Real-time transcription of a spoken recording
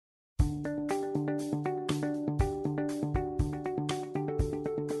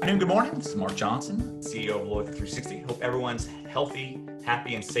afternoon, good morning. This is Mark Johnson, CEO of Loyalty 360. Hope everyone's healthy,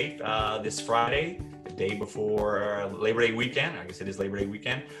 happy, and safe this Friday, the day before Labor Day weekend. I guess it is Labor Day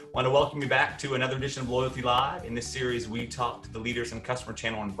weekend. I want to welcome you back to another edition of Loyalty Live. In this series, we talk to the leaders in customer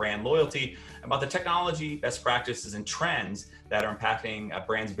channel and brand loyalty about the technology, best practices, and trends that are impacting a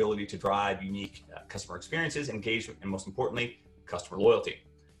brand's ability to drive unique customer experiences, engagement, and most importantly, customer loyalty.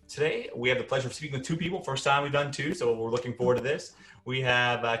 Today, we have the pleasure of speaking with two people. First time we've done two, so we're looking forward to this. We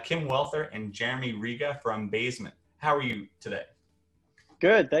have Kim Welther and Jeremy Riga from Basement. How are you today?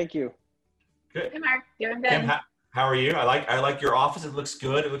 Good, thank you. Good. Hey, Mark. Doing good. Kim, how are you? I like your office. It looks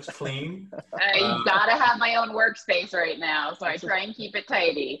good. It looks clean. I gotta have my own workspace right now, so I try and keep it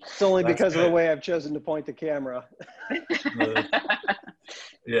tidy. It's only because of the way I've chosen to point the camera.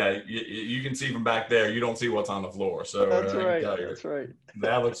 Yeah, you can see from back there. You don't see what's on the floor. So that's right. That's right.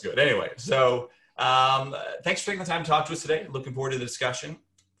 That looks good. Anyway, so thanks for taking the time to talk to us today. Looking forward to the discussion.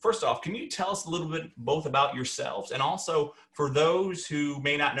 First off, can you tell us a little bit both about yourselves, and also for those who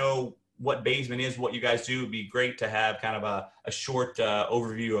may not know what Basement is, what you guys do, it'd be great to have kind of a short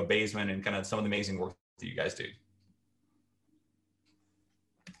overview of Basement and kind of some of the amazing work that you guys do.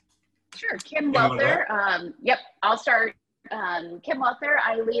 Sure. Kim Welther. Yep, I'll start. Kim Welther,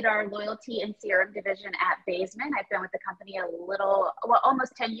 I lead our loyalty and CRM division at Basement. I've been with the company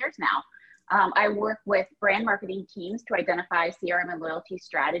almost 10 years now. I work with brand marketing teams to identify CRM and loyalty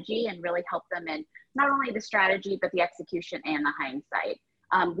strategy and really help them in not only the strategy, but the execution and the hindsight.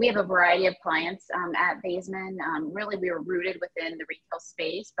 We have a variety of clients at Basement. Really, we were rooted within the retail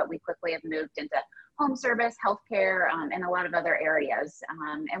space, but we quickly have moved into home service, healthcare, and a lot of other areas.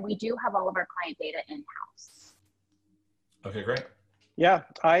 And we do have all of our client data in-house. Okay, great. Yeah,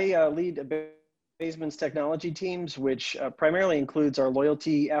 I lead Basement's technology teams, which primarily includes our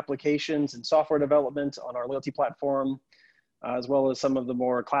loyalty applications and software development on our loyalty platform, as well as some of the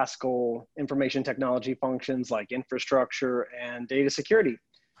more classical information technology functions like infrastructure and data security.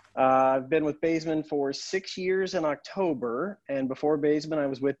 I've been with Basement for 6 years in October, and before Basement, I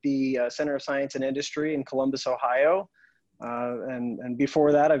was with the Center of Science and Industry in Columbus, Ohio. And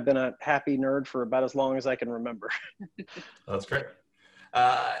before that, I've been a happy nerd for about as long as I can remember. That's great.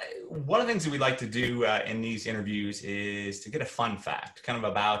 One of the things that we like to do in these interviews is to get a fun fact, kind of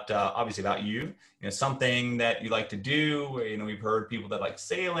about, obviously about you, something that you like to do. We've heard people that like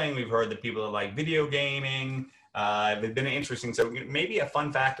sailing. We've heard that people that like video gaming. They've been interesting. So maybe a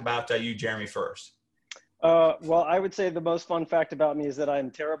fun fact about you, Jeremy, first. Well, I would say the most fun fact about me is that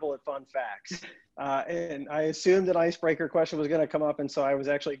I'm terrible at fun facts. And I assumed an icebreaker question was going to come up. And so I was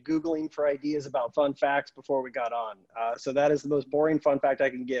actually Googling for ideas about fun facts before we got on. So that is the most boring fun fact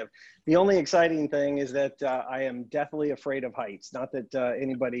I can give. The only exciting thing is that I am deathly afraid of heights. Not that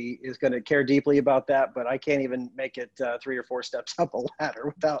anybody is going to care deeply about that, but I can't even make it 3 or 4 steps up a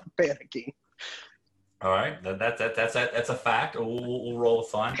ladder without panicking. All right, that's a fact. We'll roll with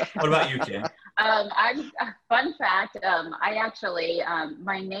fun. What about you, Kim? Fun fact, I actually,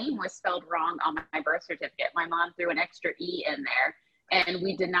 my name was spelled wrong on my birth certificate. My mom threw an extra E in there, and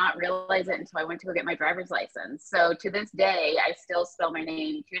we did not realize it until I went to go get my driver's license. So to this day, I still spell my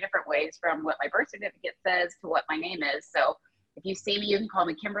name 2 different ways, from what my birth certificate says to what my name is. So if you see me, you can call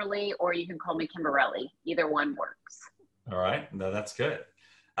me Kimberly, or you can call me Kimberelli. Either one works. All right, no, that's good.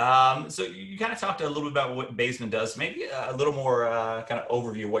 So you kind of talked a little bit about what Basement does, maybe a little more kind of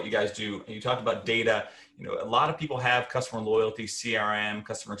overview of what you guys do. You talked about data. A lot of people have customer loyalty, CRM,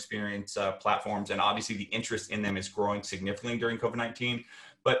 customer experience platforms, and obviously the interest in them is growing significantly during COVID-19.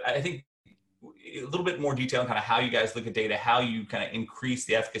 But I think a little bit more detail on kind of how you guys look at data, how you kind of increase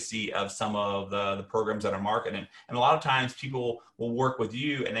the efficacy of some of the programs that are marketed. And a lot of times people will work with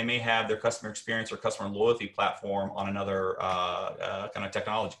you and they may have their customer experience or customer loyalty platform on another kind of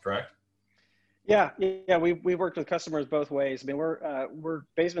technology, correct? Yeah, we worked with customers both ways. I mean, we're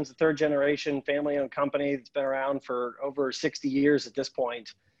Basement's a 3rd generation family-owned company that's been around for over 60 years at this point.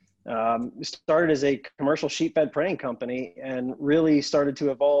 We started as a commercial sheet fed printing company and really started to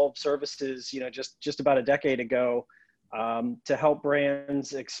evolve services, just about a decade ago, to help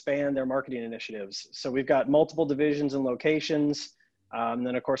brands expand their marketing initiatives. So we've got multiple divisions and locations.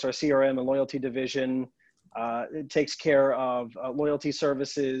 Then of course our CRM and loyalty division, it takes care of loyalty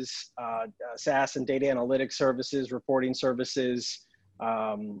services, SaaS and data analytics services, reporting services,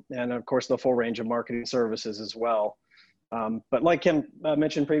 and of course the full range of marketing services as well. But like Kim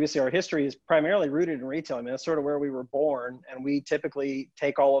mentioned previously, our history is primarily rooted in retail. I mean, that's sort of where we were born, and we typically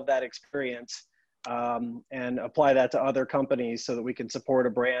take all of that experience and apply that to other companies so that we can support a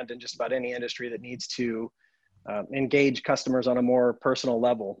brand in just about any industry that needs to engage customers on a more personal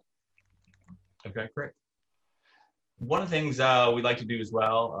level. Okay, great. One of the things we like to do as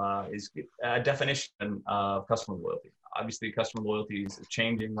well is get a definition of customer loyalty. Obviously, customer loyalty is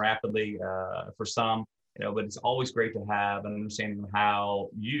changing rapidly for some, but it's always great to have an understanding of how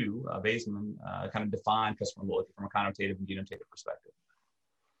you, Baseman, kind of define customer loyalty from a connotative and denotative perspective.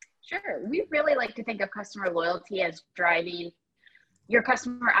 Sure. We really like to think of customer loyalty as driving your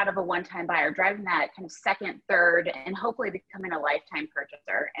customer out of a one-time buyer, driving that kind of second, third, and hopefully becoming a lifetime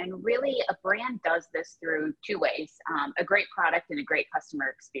purchaser. And really, a brand does this through two ways, a great product and a great customer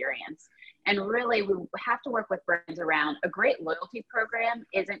experience. And really, we have to work with brands around a great loyalty program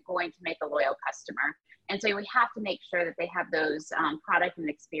isn't going to make a loyal customer. And so we have to make sure that they have those product and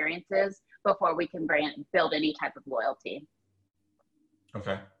experiences before we can build any type of loyalty.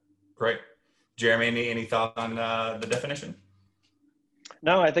 Okay, great. Jeremy, any thoughts on the definition?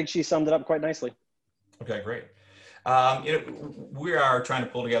 No, I think she summed it up quite nicely. Okay, great. We are trying to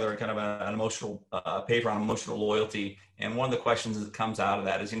pull together kind of an emotional paper on emotional loyalty. And one of the questions that comes out of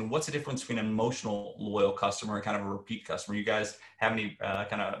that is, what's the difference between an emotional loyal customer and kind of a repeat customer? You guys have any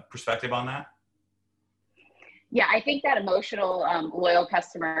kind of perspective on that? Yeah, I think that emotional loyal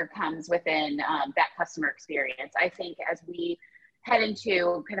customer comes within that customer experience. I think as we head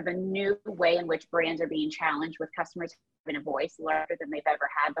into kind of a new way in which brands are being challenged with customers having a voice larger than they've ever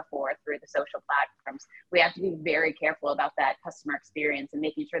had before through the social platforms, we have to be very careful about that customer experience and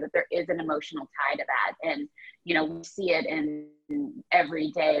making sure that there is an emotional tie to that. And, we see it in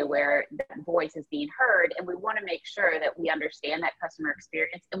every day where that voice is being heard, and we want to make sure that we understand that customer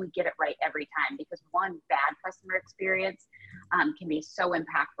experience and we get it right every time, because one bad customer experience can be so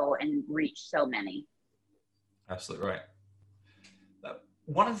impactful and reach so many. Absolutely right.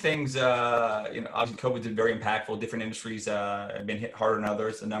 One of the things, obviously COVID is very impactful. Different industries have been hit harder than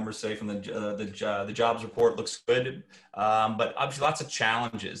others. The numbers say from the jobs report looks good, but obviously lots of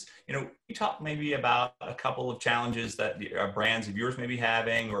challenges. You talk maybe about a couple of challenges that brands of yours may be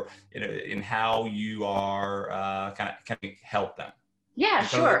having, or in how you are kind of help them. Yeah,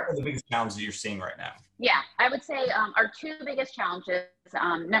 sure. What are the biggest challenges you're seeing right now? Yeah, I would say our two biggest challenges,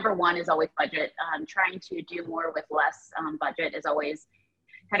 number one is always budget. Trying to do more with less budget is always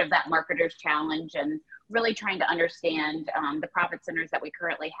kind of that marketer's challenge, and really trying to understand the profit centers that we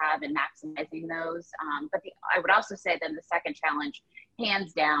currently have and maximizing those. But I would also say then the second challenge,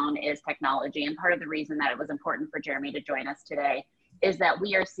 hands down, is technology. And part of the reason that it was important for Jeremy to join us today is that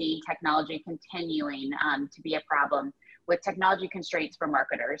we are seeing technology continuing to be a problem, with technology constraints for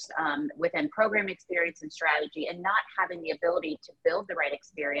marketers within program experience and strategy, and not having the ability to build the right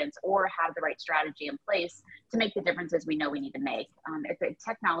experience or have the right strategy in place to make the differences we know we need to make. If the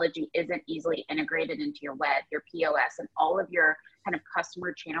technology isn't easily integrated into your web, your POS, and all of your kind of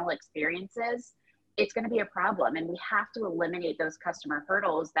customer channel experiences, it's going to be a problem. And we have to eliminate those customer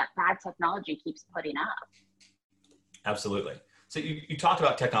hurdles that bad technology keeps putting up. Absolutely. So you talked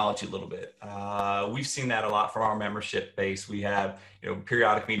about technology a little bit. We've seen that a lot from our membership base. We have,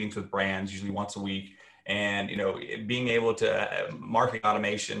 periodic meetings with brands, usually once a week. And, being able to marketing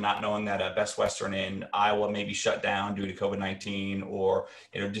automation, not knowing that Best Western in Iowa may be shut down due to COVID-19, or,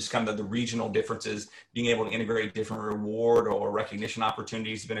 just kind of the regional differences, being able to integrate different reward or recognition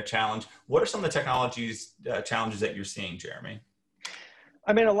opportunities has been a challenge. What are some of the challenges that you're seeing, Jeremy?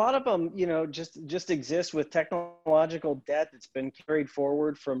 I mean, a lot of them, just exist with technological debt that's been carried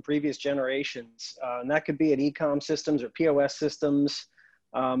forward from previous generations. And that could be at e-com systems or POS systems.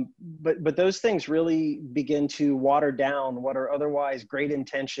 But those things really begin to water down what are otherwise great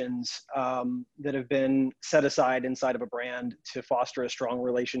intentions that have been set aside inside of a brand to foster a strong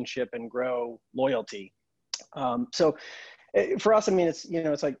relationship and grow loyalty. So for us, I mean, it's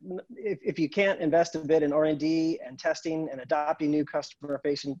like if you can't invest a bit in R&D and testing and adopting new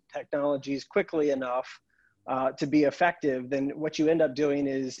customer-facing technologies quickly enough to be effective, then what you end up doing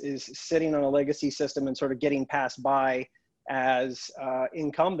is sitting on a legacy system and sort of getting passed by as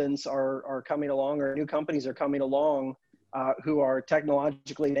incumbents are coming along, or new companies are coming along who are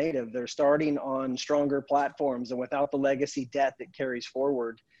technologically native. They're starting on stronger platforms and without the legacy debt that carries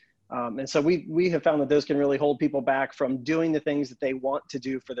forward. And so we have found that those can really hold people back from doing the things that they want to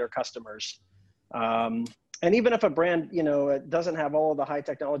do for their customers. And even if a brand, doesn't have all of the high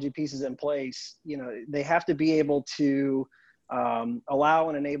technology pieces in place, they have to be able to allow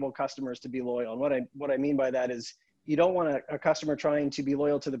and enable customers to be loyal. And what I mean by that is, you don't want a customer trying to be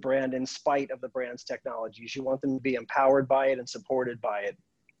loyal to the brand in spite of the brand's technologies. You want them to be empowered by it and supported by it.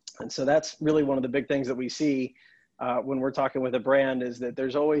 And so that's really one of the big things that we see when we're talking with a brand, is that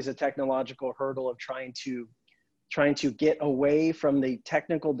there's always a technological hurdle of trying to get away from the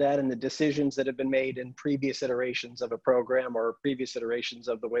technical debt and the decisions that have been made in previous iterations of a program or previous iterations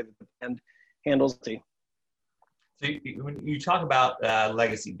of the way that the brand handles it. So when you talk about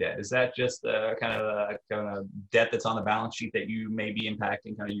legacy debt, is that just kind of debt that's on the balance sheet that you may be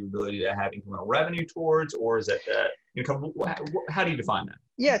impacting kind of your ability to have incremental revenue towards, or is that how do you define that?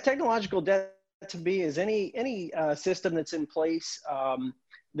 Yeah, technological debt to me is any system that's in place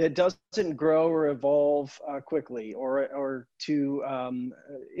that doesn't grow or evolve quickly, or to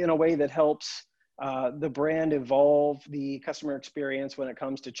in a way that helps the brand evolve the customer experience when it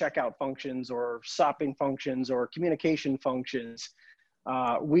comes to checkout functions or shopping functions or communication functions.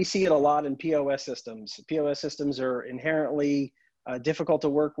 We see it a lot in POS systems. POS systems are inherently difficult to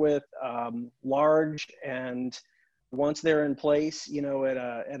work with, large, and once they're in place, you know, at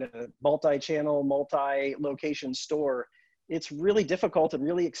a multi-channel, multi-location store, it's really difficult and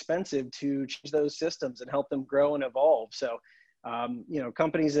really expensive to change those systems and help them grow and evolve. So, you know,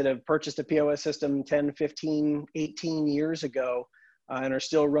 companies that have purchased a POS system 10, 15, 18 years ago and are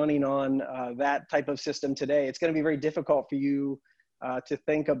still running on that type of system today, it's going to be very difficult for you to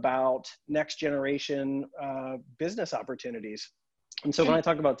think about next generation business opportunities. And so when I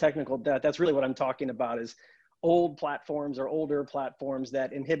talk about technical debt, that's really what I'm talking about, is old platforms or older platforms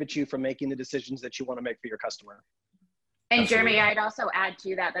that inhibit you from making the decisions that you want to make for your customer. And Absolutely. Jeremy, I'd also add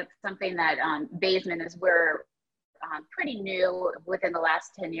to that, that's something that Baseman is, we're pretty new within the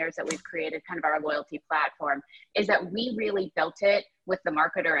last 10 years that we've created kind of our loyalty platform, is that we really built it with the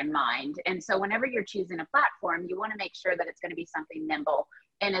marketer in mind. And so whenever you're choosing a platform, you want to make sure that it's going to be something nimble.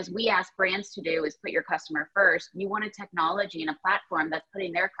 And as we ask brands to do, is put your customer first. You want a technology and a platform that's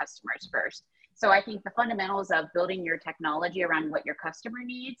putting their customers first. So I think the fundamentals of building your technology around what your customer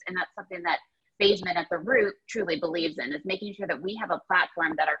needs, and that's something that Baseman at the root truly believes in, is making sure that we have a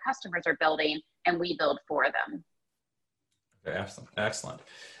platform that our customers are building and we build for them. Okay, excellent. Excellent.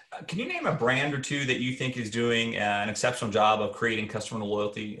 Can you name a brand or two that you think is doing an exceptional job of creating customer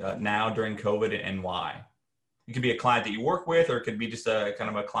loyalty now during COVID, and why? It could be a client that you work with, or it could be just a kind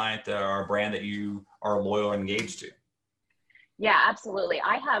of a client or a brand that you are loyal and engaged to. Yeah, absolutely.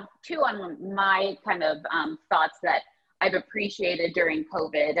 I have two on my kind of thoughts that I've appreciated during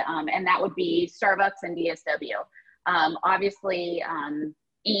COVID, and that would be Starbucks and DSW. Obviously,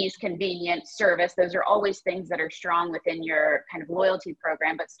 ease, convenience, service, those are always things that are strong within your kind of loyalty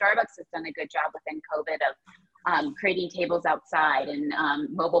program, but Starbucks has done a good job within COVID of creating tables outside and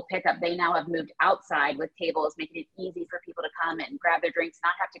mobile pickup. They now have moved outside with tables, making it easy for people to come and grab their drinks,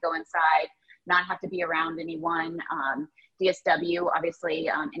 not have to go inside, not have to be around anyone. DSW, obviously,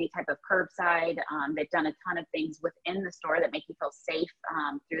 any type of curbside. They've done a ton of things within the store that make you feel safe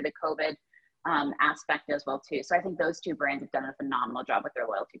through the COVID aspect as well too. So I think those two brands have done a phenomenal job with their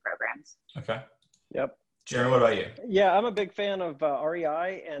loyalty programs. Okay. Yep. Jeremy, what about you? Yeah, I'm a big fan of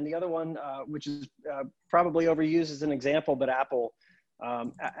REI, and the other one, which is probably overused as an example, but Apple.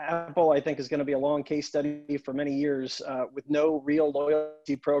 Apple, I think, is going to be a long case study for many years with no real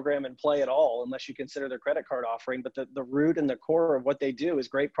loyalty program in play at all, unless you consider their credit card offering. But the root and the core of what they do is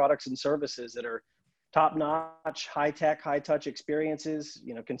great products and services that are top-notch, high-tech, high-touch experiences,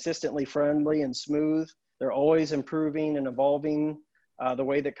 you know, consistently friendly and smooth. They're always improving and evolving the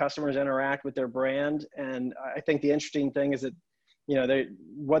way that customers interact with their brand. And I think the interesting thing is that, you know,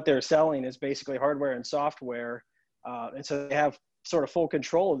 what they're selling is basically hardware and software. And so they have sort of full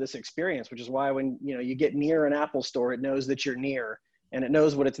control of this experience, which is why when, you know, you get near an Apple store, it knows that you're near, and it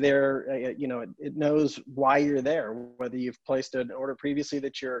knows what it's there. You know, it knows why you're there, whether you've placed an order previously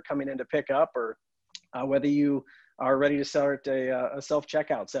that you're coming in to pick up, or whether you are ready to start a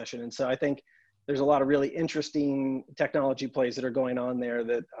self-checkout session. And so I think there's a lot of really interesting technology plays that are going on there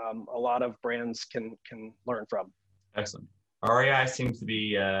that a lot of brands can learn from. Excellent. REI seems to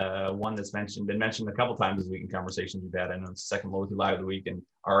be one that's been mentioned a couple times this week in conversations we've had. I know it's the second Loyalty Live of the week, and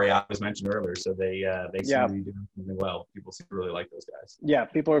REI was mentioned earlier, so they seem to be doing something well. People seem to really like those guys. Yeah,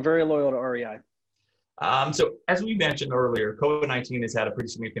 people are very loyal to REI. So as we mentioned earlier, COVID-19 has had a pretty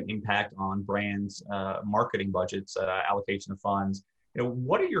significant impact on brands' marketing budgets, allocation of funds. You know,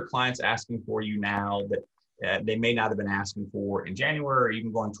 what are your clients asking for you now that they may not have been asking for in January or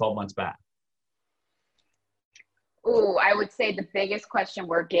even going 12 months back? Oh, I would say the biggest question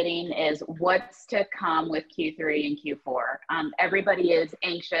we're getting is what's to come with Q3 and Q4. Everybody is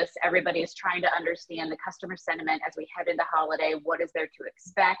anxious. Everybody is trying to understand the customer sentiment as we head into holiday. What is there to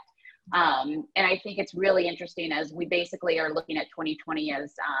expect? And I think it's really interesting as we basically are looking at 2020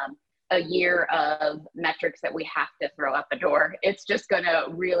 as a year of metrics that we have to throw out the door. It's just going to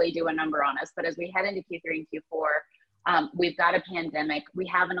really do a number on us. But as we head into Q3 and Q4, we've got a pandemic. We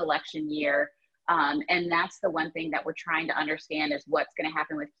have an election year. And that's the one thing that we're trying to understand is what's going to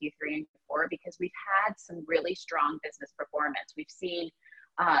happen with Q3 and Q4, because we've had some really strong business performance. We've seen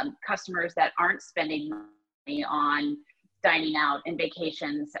customers that aren't spending on dining out and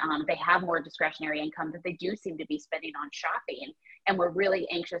vacations. They have more discretionary income that they do seem to be spending on shopping. And we're really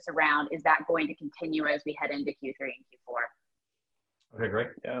anxious around, is that going to continue as we head into Q3 and Q4? Okay, great.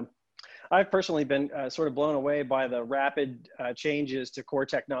 Yeah. I've personally been sort of blown away by the rapid changes to core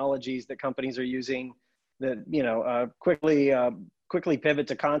technologies that companies are using that, quickly pivot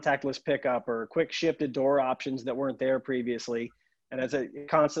to contactless pickup or quick ship to door options that weren't there previously. And as it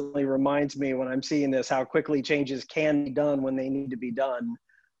constantly reminds me when I'm seeing this, how quickly changes can be done when they need to be done,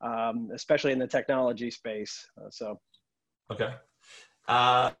 especially in the technology space. Okay.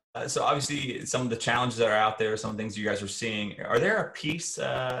 So obviously some of the challenges that are out there, some things you guys are seeing, are there a piece,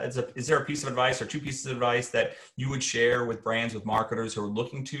 is there a piece of advice or two pieces of advice that you would share with brands, with marketers who are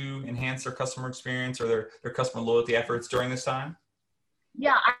looking to enhance their customer experience or their customer loyalty efforts during this time?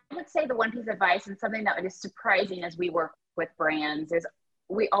 Yeah, I would say the one piece of advice, and something that is surprising as we work with brands, is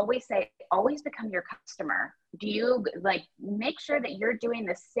we always say, always become your customer. Do you make sure that you're doing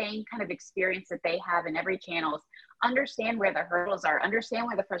the same kind of experience that they have in every channel? Understand where the hurdles are, understand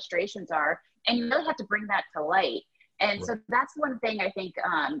where the frustrations are, and you really have to bring that to light. And so that's one thing I think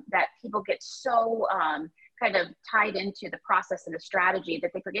that people get so kind of tied into the process and the strategy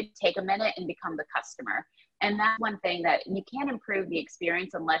that they forget to take a minute and become the customer. And that's one thing that you can't improve the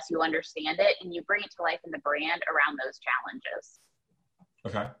experience unless you understand it and you bring it to life in the brand around those challenges.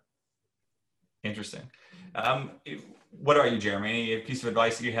 Okay. Interesting. What are you, Jeremy? Any piece of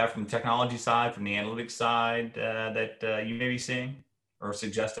advice that you have from the technology side, from the analytics side that you may be seeing or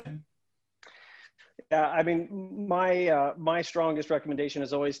suggesting? Yeah, I mean, my strongest recommendation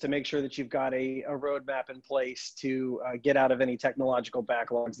is always to make sure that you've got a roadmap in place to get out of any technological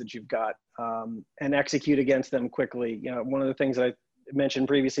backlogs that you've got and execute against them quickly. One of the things I mentioned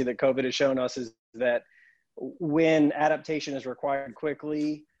previously that COVID has shown us is that when adaptation is required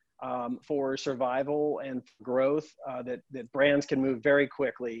quickly for survival and growth, that brands can move very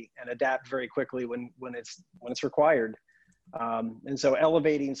quickly and adapt very quickly when it's required. And so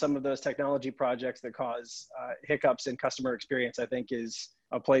elevating some of those technology projects that cause hiccups in customer experience, I think, is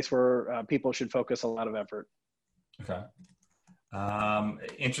a place where people should focus a lot of effort. Okay.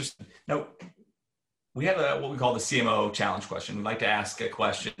 Interesting. Now, we have what we call the CMO challenge question. We'd like to ask a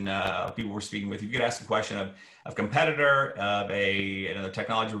question of people we're speaking with. You could ask a question of a competitor, of another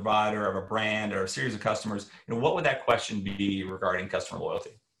technology provider, of a brand, or a series of customers. What would that question be regarding customer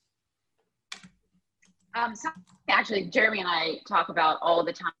loyalty? So actually, Jeremy and I talk about all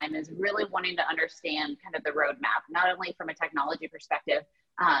the time is really wanting to understand kind of the roadmap, not only from a technology perspective,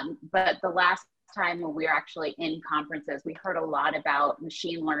 but the last time when we were actually in conferences, we heard a lot about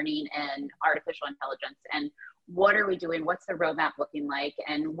machine learning and artificial intelligence and what are we doing? What's the roadmap looking like?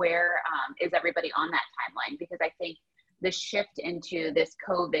 And where is everybody on that timeline? Because I think the shift into this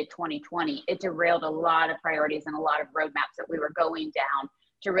COVID 2020, it derailed a lot of priorities and a lot of roadmaps that we were going down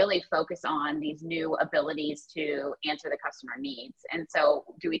to really focus on these new abilities to answer the customer needs. And so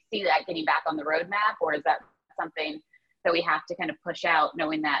do we see that getting back on the roadmap, or is that something that we have to kind of push out,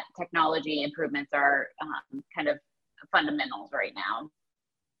 knowing that technology improvements are kind of fundamentals right now?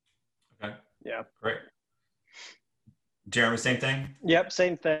 Okay. Yeah. Great. Jeremy, same thing? Yep,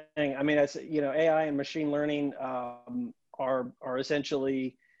 same thing. I mean, AI and machine learning are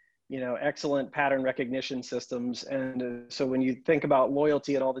essentially, excellent pattern recognition systems. And so when you think about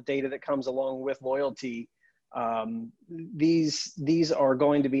loyalty and all the data that comes along with loyalty, these are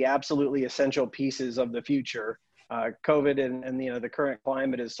going to be absolutely essential pieces of the future. COVID and the current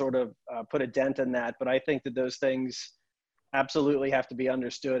climate has sort of put a dent in that, but I think that those things absolutely have to be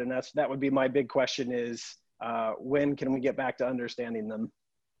understood. And that would be my big question is, when can we get back to understanding them?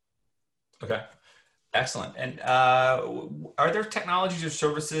 Okay. Excellent. And are there technologies or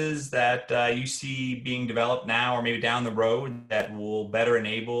services that you see being developed now or maybe down the road that will better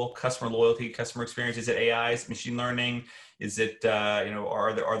enable customer loyalty, customer experience? Is it AI, is it machine learning? Is it,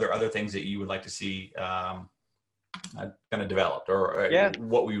 are there other things that you would like to see kind of developed or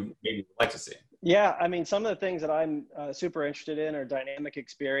what we maybe would like to see? Yeah, I mean, some of the things that I'm super interested in are dynamic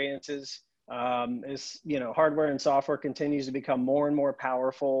experiences. Hardware and software continues to become more and more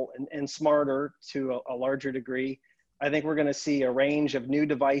powerful and smarter to a larger degree. I think we're going to see a range of new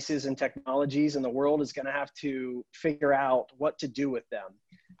devices and technologies, and the world is going to have to figure out what to do with them.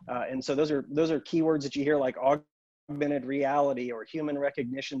 And so those are keywords that you hear, like augmented reality or human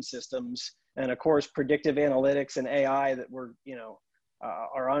recognition systems, and of course predictive analytics and AI that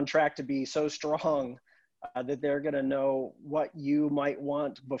are on track to be so strong that they're going to know what you might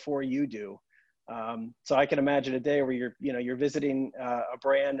want before you do. So I can imagine a day where you're visiting a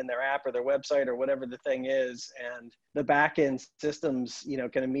brand and their app or their website or whatever the thing is, and the back end systems,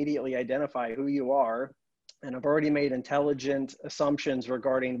 can immediately identify who you are and have already made intelligent assumptions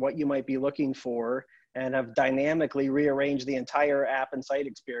regarding what you might be looking for, and have dynamically rearranged the entire app and site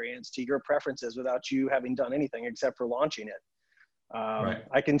experience to your preferences without you having done anything except for launching it. Right.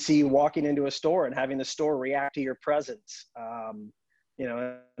 I can see you walking into a store and having the store react to your presence. You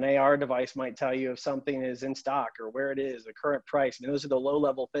know, an AR device might tell you if something is in stock or where it is, the current price. And those are the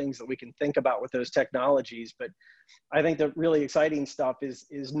low-level things that we can think about with those technologies. But I think the really exciting stuff is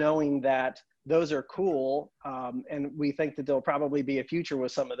knowing that those are cool, and we think that there'll probably be a future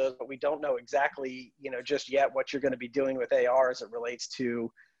with some of those, but we don't know exactly, you know, just yet what you're going to be doing with AR as it relates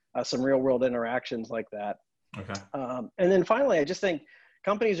to some real-world interactions like that. Okay. And then finally, I just think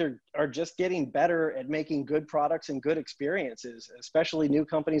companies are just getting better at making good products and good experiences, especially new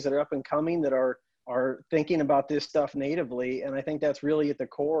companies that are up and coming that are thinking about this stuff natively. And I think that's really at the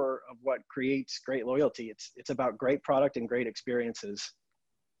core of what creates great loyalty. It's about great product and great experiences.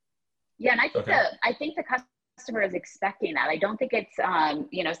 Yeah, and I think the customer is expecting that. I don't think it's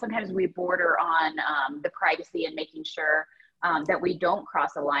you know, sometimes we border on the privacy and making sure that we don't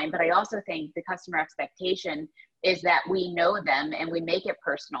cross a line, but I also think the customer expectation is that we know them and we make it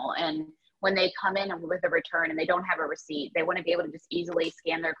personal. And when they come in with a return and they don't have a receipt, they want to be able to just easily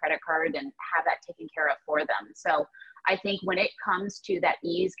scan their credit card and have that taken care of for them. So I think when it comes to that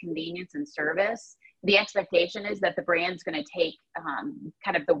ease, convenience, and service, the expectation is that the brand's going to take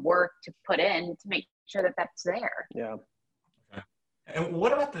kind of the work to put in to make sure that that's there. Yeah. And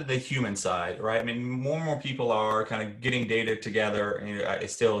what about the human side, right? I mean, more and more people are kind of getting data together. And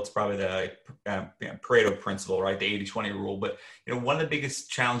it's probably the Pareto principle, right? The 80-20 rule. But, you know, one of the biggest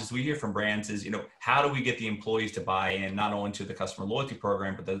challenges we hear from brands is, you know, how do we get the employees to buy in, not only to the customer loyalty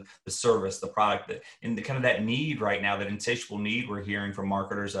program, but the service, the product, and the kind of that need right now, that insatiable need we're hearing from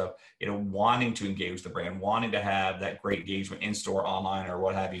marketers of, you know, wanting to engage the brand, wanting to have that great engagement in store, online, or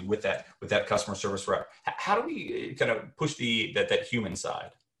what have you, with that customer service rep. How do we kind of push that human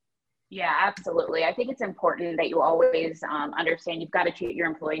side? Yeah, absolutely. I think it's important that you always understand you've got to treat your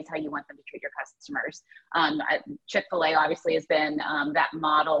employees how you want them to treat your customers. Chick-fil-A obviously has been that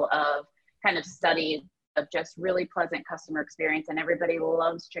model of kind of studies of just really pleasant customer experience, and everybody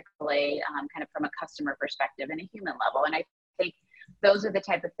loves Chick-fil-A kind of from a customer perspective and a human level. And I think those are the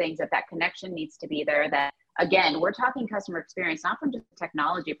type of things that connection needs to be there. That, again, we're talking customer experience, not from just a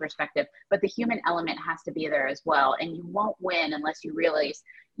technology perspective, but the human element has to be there as well. And you won't win unless you realize,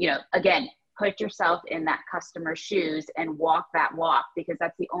 you know, again, put yourself in that customer's shoes and walk that walk, because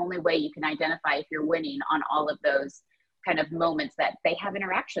that's the only way you can identify if you're winning on all of those kind of moments that they have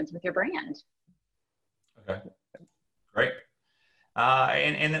interactions with your brand. Okay, great.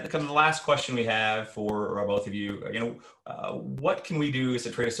 And kind of the last question we have for both of you, you know, what can we do as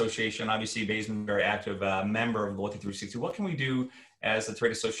a trade association? Obviously, Baseman, very active member of Loyalty 360. What can we do as a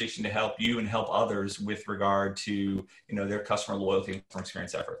trade association to help you and help others with regard to, you know, their customer loyalty and customer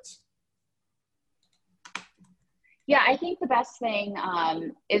experience efforts? Yeah, I think the best thing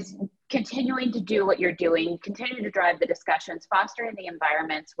is continuing to do what you're doing, continue to drive the discussions, fostering the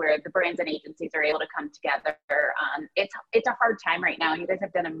environments where the brands and agencies are able to come together. It's a hard time right now. You guys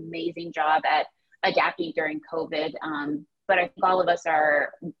have done an amazing job at adapting during COVID. But I think all of us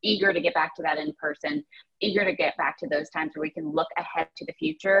are eager to get back to that in person, eager to get back to those times where we can look ahead to the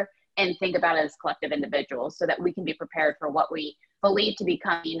future and think about it as collective individuals, so that we can be prepared for what we believe to be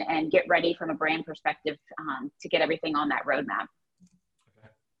coming and get ready from a brand perspective to get everything on that roadmap. Okay.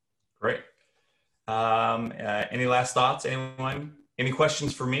 Great. Any last thoughts, anyone? Any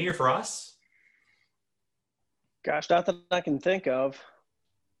questions for me or for us? Gosh, not that I can think of.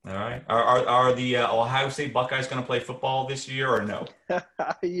 All right. Are the Ohio State Buckeyes going to play football this year or no?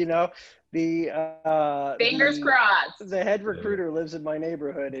 You know, fingers crossed. The head recruiter lives in my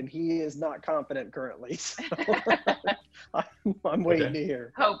neighborhood, and he is not confident currently. So I'm waiting to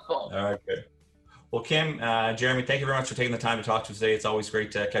hear. Hopeful. All right, good. Well, Kim, Jeremy, thank you very much for taking the time to talk to us today. It's always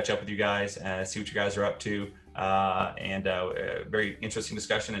great to catch up with you guys, see what you guys are up to, and very interesting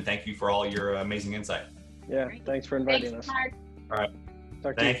discussion. And thank you for all your amazing insight. Yeah, thanks for inviting us. Mark. All right.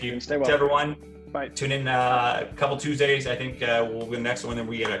 Thank you. Stay well. To everyone. Bye. Tune in a couple Tuesdays. I think we'll be the next one, and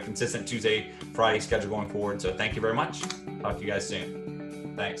we get a consistent Tuesday, Friday schedule going forward. So thank you very much. Talk to you guys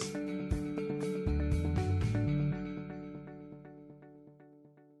soon. Thanks.